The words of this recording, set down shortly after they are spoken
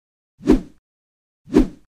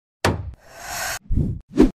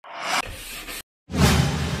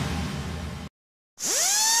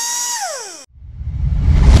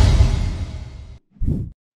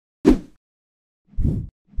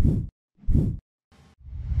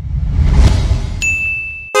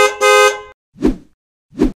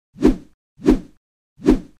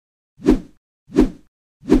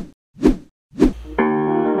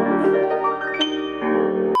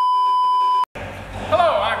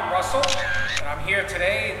Russell, and I'm here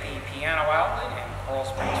today at the Piano Outlet in Coral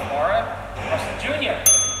Springs, Florida. Russell Jr.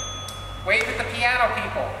 Wave at the piano,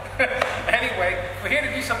 people. Anyway, we're here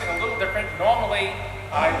to do something a little different. Normally,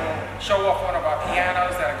 I will show off one of our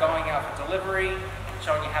pianos that are going out for delivery,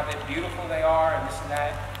 showing you how beautiful they are and this and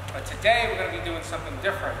that. But today, we're going to be doing something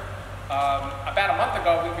different. About a month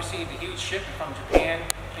ago, we received a huge shipment from Japan.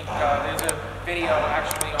 I think there's a video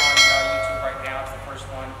actually on YouTube right now. It's the first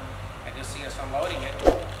one, and you'll see us unloading it.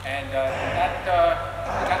 And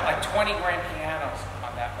we got like 20 grand pianos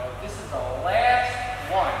on that load. This is the last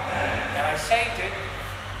one, and I saved it.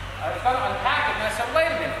 I was going to unpack it, and I said, wait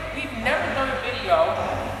a minute, we've never done a video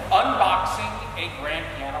unboxing a grand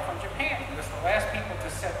piano from Japan, because the last people to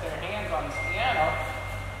set their hands on this piano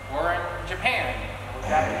were in Japan. We're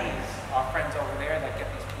Japanese, our friends over there that get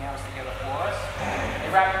these pianos together for us. They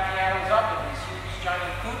wrap the pianos up in these huge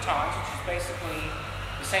giant futons, which is basically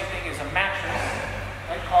the same thing as a mattress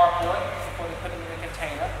and cardboard before they put it in a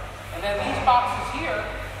container. And then these boxes here,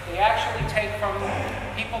 they actually take from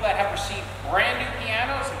people that have received brand new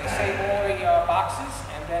pianos, and they save all the boxes,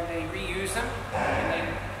 and then they reuse them, and they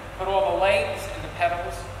put all the legs and the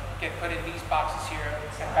pedals, get put in these boxes here and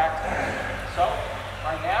sent back to them. So,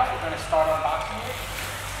 right now, we're going to start unboxing it.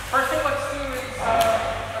 First thing let's do is,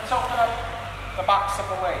 let's open up the box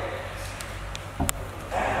of the legs.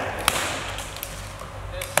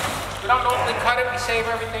 We don't normally cut it, we save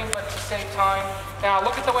everything, but to save time. Now,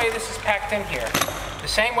 look at the way this is packed in here. The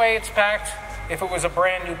same way it's packed if it was a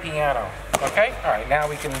brand new piano, okay? All right, now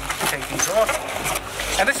we can take these off.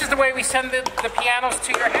 And this is the way we send the pianos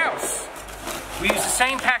to your house. We use the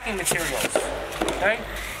same packing materials, okay?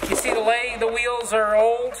 You see the wheels are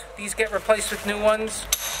old. These get replaced with new ones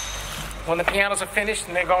when the pianos are finished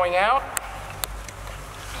and they're going out.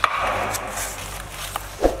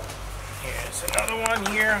 Here's another one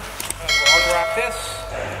here. We'll unwrap this.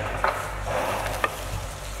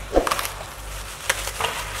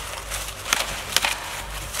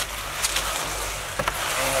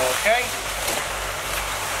 Okay.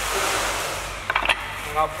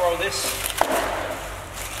 And I'll throw this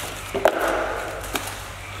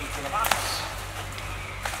into the box.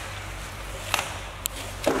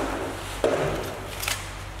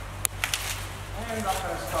 And I'm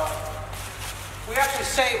going to start. We actually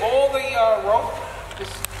save all the rope.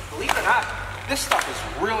 Believe it or not, this stuff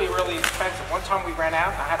is really, really expensive. One time we ran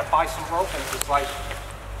out, I had to buy some rope, and it was like,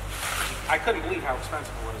 I couldn't believe how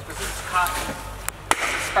expensive it was, because this is cotton.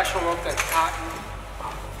 Special rope that's cotton.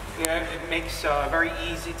 Yeah, it makes very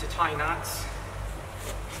easy to tie knots.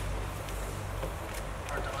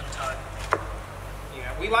 Hard to untie.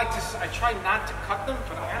 Yeah, we like to, I try not to cut them,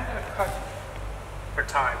 but I am going to cut for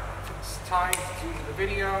time. It's tied due to the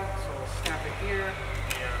video, so we'll snap it here.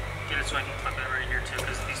 Yeah, get it so I can clip it right here too,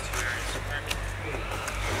 because these two areas.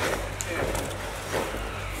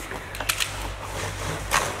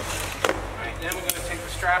 Alright, then we're going to take the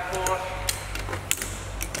strap off.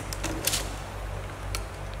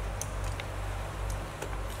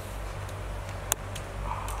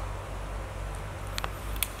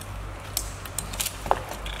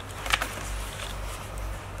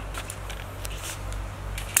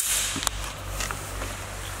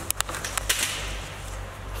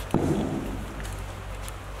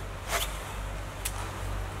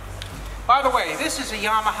 By the way, this is a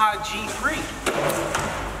Yamaha G3.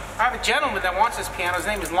 I have a gentleman that wants this piano. His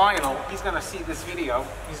name is Lionel. He's going to see this video.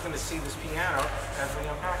 He's going to see this piano as we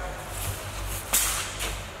unpack it.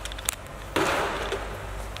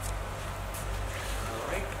 All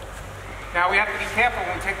right. Now we have to be careful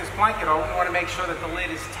when we take this blanket over. We want to make sure that the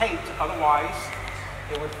lid is taped. Otherwise,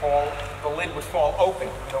 it would fall. The lid would fall open.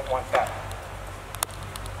 We don't want that.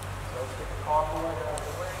 So let's get the cardboard out of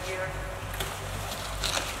the way here.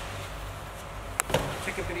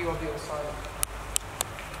 Take a video of the other side.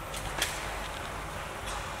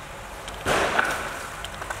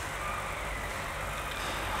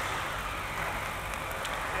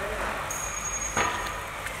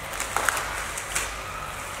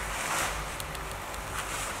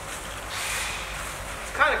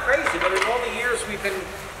 It's kind of crazy, but in all the years we've been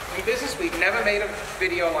in business, we've never made a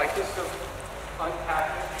video like this of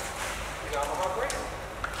unpacking the Yamaha Grand.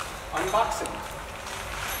 Unboxing.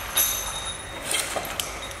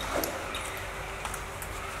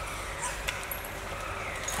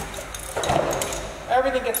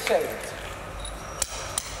 Everything gets saved.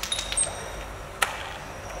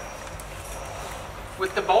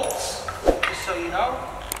 With the bolts, just so you know,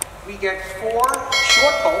 we get 4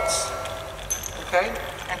 short bolts, okay,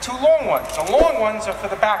 and 2 long ones. The long ones are for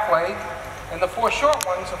the back leg, and the 4 short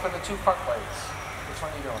ones are for the 2 front legs. Which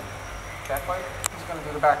one are you doing? Back leg? Who's going to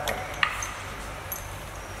do the back leg?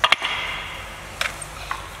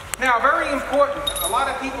 Now, very important, a lot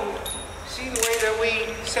of people see the way that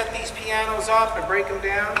we set these pianos up and break them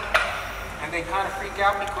down, and they kind of freak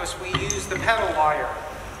out because we use the pedal wire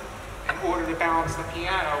in order to balance the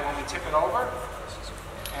piano when we tip it over.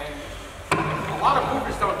 And a lot of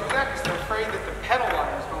movers don't do that because they're afraid that the pedal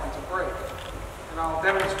wire is going to break. And I'll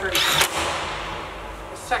demonstrate in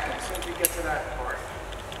a second as soon as we get to that part.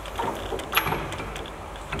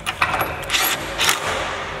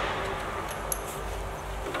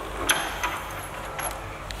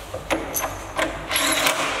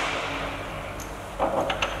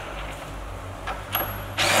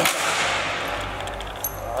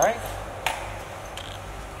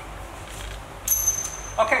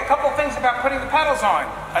 Okay, a couple of things about putting the pedals on.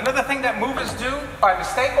 Another thing that movers do by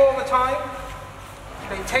mistake all the time,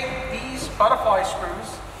 they take these butterfly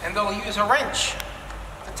screws and they'll use a wrench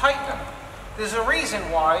to tighten them. There's a reason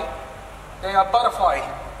why they are butterfly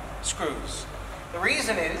screws. The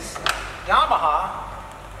reason is Yamaha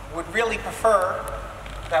would really prefer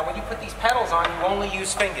that when you put these pedals on, you only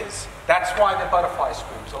use fingers. That's why they're butterfly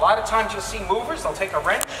screws. A lot of times you'll see movers, they'll take a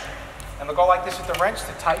wrench and they'll go like this with the wrench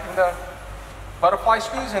to tighten the butterfly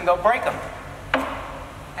screws, and they'll break them.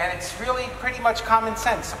 And it's really pretty much common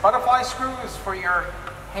sense. A butterfly screw is for your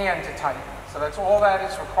hand to tighten. So that's all that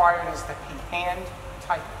is required, is that the hand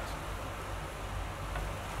tightens.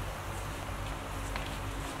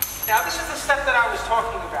 Now this is the step that I was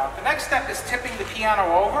talking about. The next step is tipping the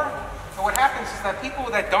piano over. And what happens is that people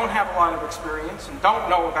that don't have a lot of experience and don't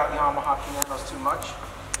know about Yamaha pianos too much,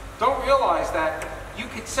 don't realize that you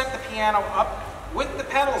could set the piano up with the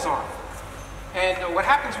pedals on. And what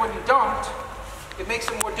happens when you don't, it makes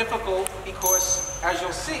it more difficult because, as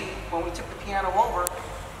you'll see, when we tip the piano over,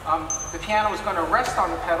 the piano is going to rest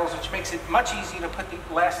on the pedals, which makes it much easier to put the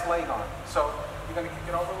last leg on. So, you're going to kick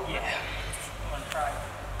it over a little bit? Yeah. I'm going to try.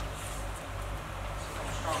 See if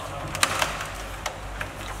I'm strong enough.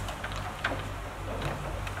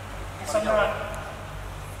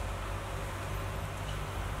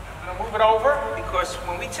 I'm going to move it over because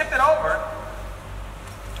when we tip it over,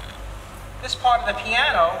 this part of the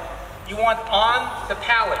piano, you want on the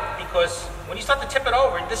pallet, because when you start to tip it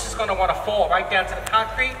over, this is going to want to fall right down to the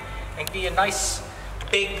concrete and be a nice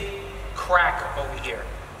big crack over here,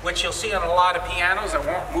 which you'll see on a lot of pianos that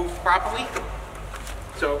won't move properly.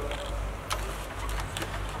 So,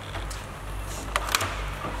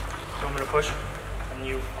 You want me to push? And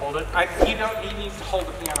you hold it? you don't need to hold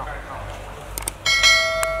the piano.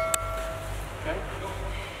 Okay?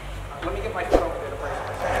 Let me get my foot over there to brace it.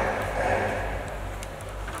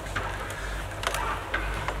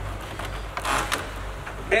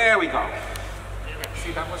 There we go.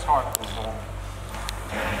 See, that was hard. You want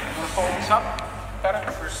to fold this up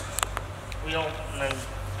better? First wheel, and then,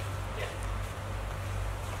 yeah.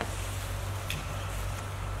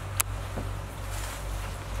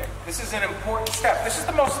 Okay, this is an important step. This is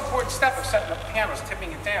the most important step of setting up the piano, is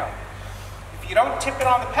tipping it down. If you don't tip it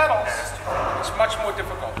on the pedals, it's much more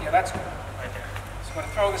difficult. Yeah, that's good. Right there. So I'm going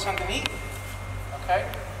to throw this underneath, okay?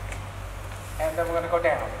 And then we're going to go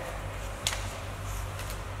down.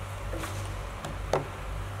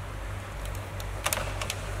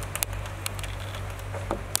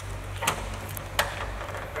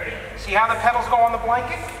 Ready? See how the pedals go on the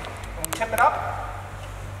blanket? When we tip it up?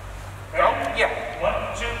 Ready? Go? Yeah. 1,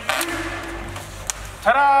 2, 3.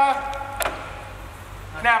 Ta-da!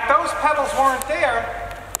 Now, if those pedals weren't there,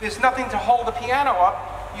 there's nothing to hold the piano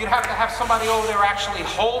up. You'd have to have somebody over there actually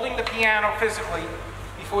holding the piano physically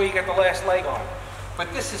before you get the last leg on.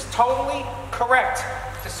 But this is totally correct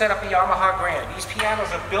to set up a Yamaha Grand. These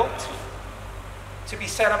pianos are built to be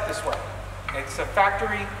set up this way. It's a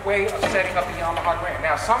factory way of setting up a Yamaha Grand.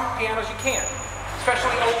 Now, some pianos you can't,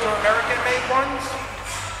 especially older American-made ones.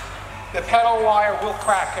 The pedal wire will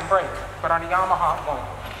crack and break, but on a Yamaha, it won't.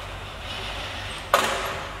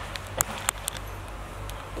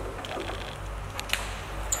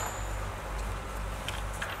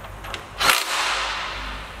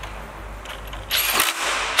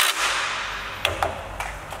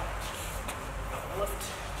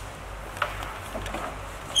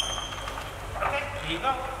 Here you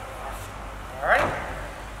go. All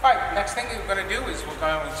right, next thing we're going to do is we're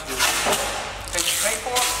going to take the tape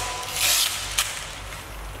off.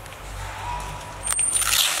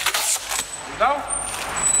 There we go.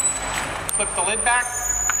 Flip the lid back.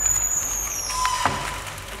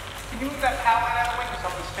 Can you move that pallet out of the way because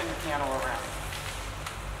I'm going to spin the piano around?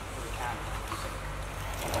 So we can.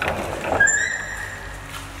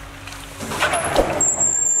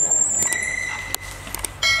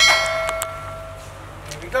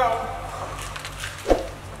 There we go.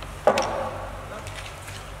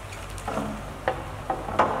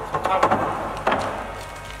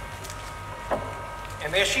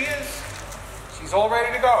 And there she is. She's all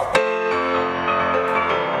ready to go.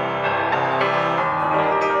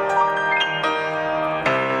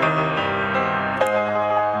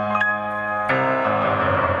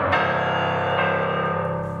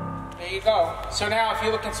 There you go. So now if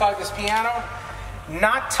you look inside this piano,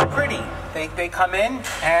 not pretty. They come in,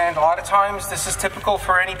 and a lot of times this is typical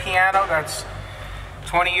for any piano that's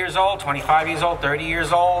 20 years old, 25 years old, 30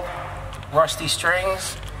 years old, rusty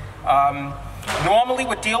strings. Normally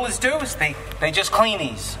what dealers do is they just clean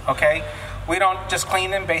these, okay? We don't just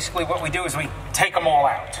clean them. Basically what we do is we take them all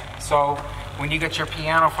out. So when you get your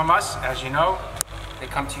piano from us, as you know, they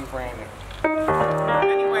come to you brand new.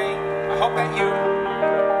 Anyway, I hope that you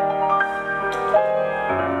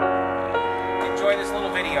enjoy this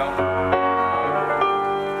little video.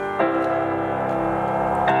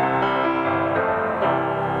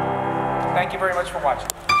 Thank you very much for watching.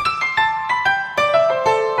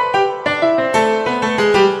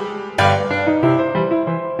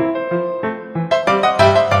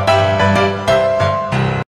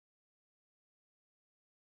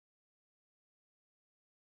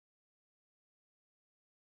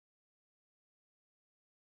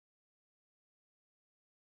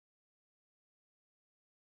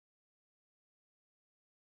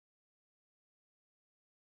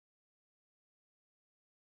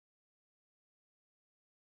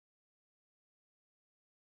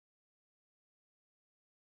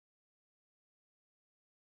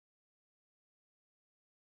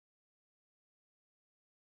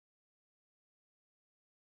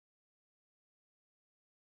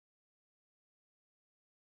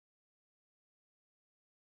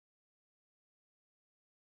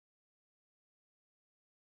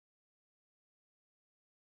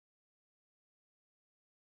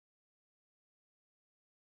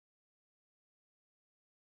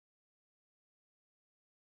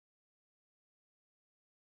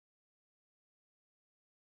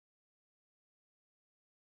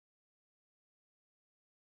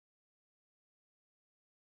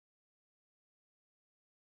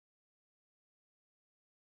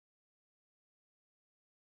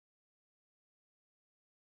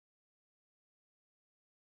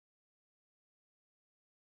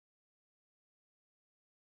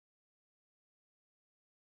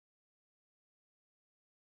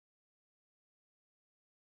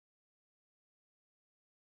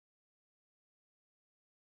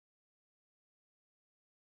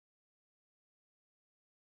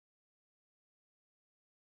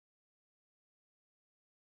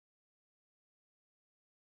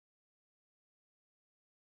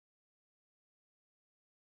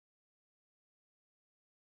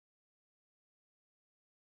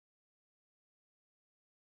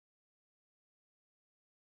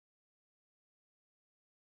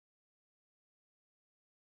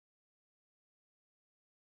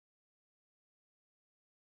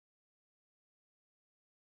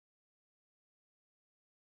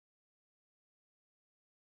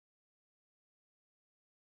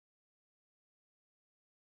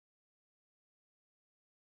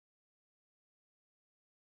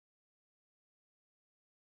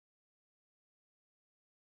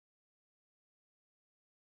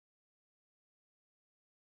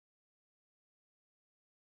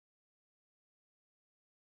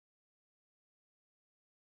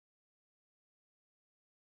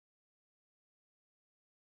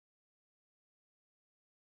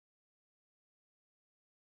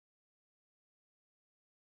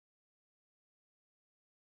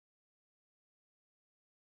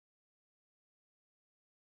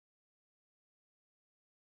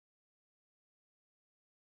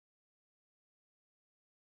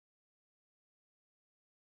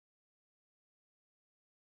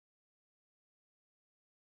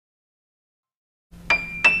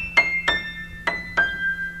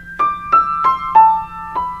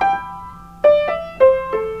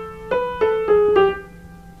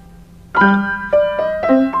 Thank you.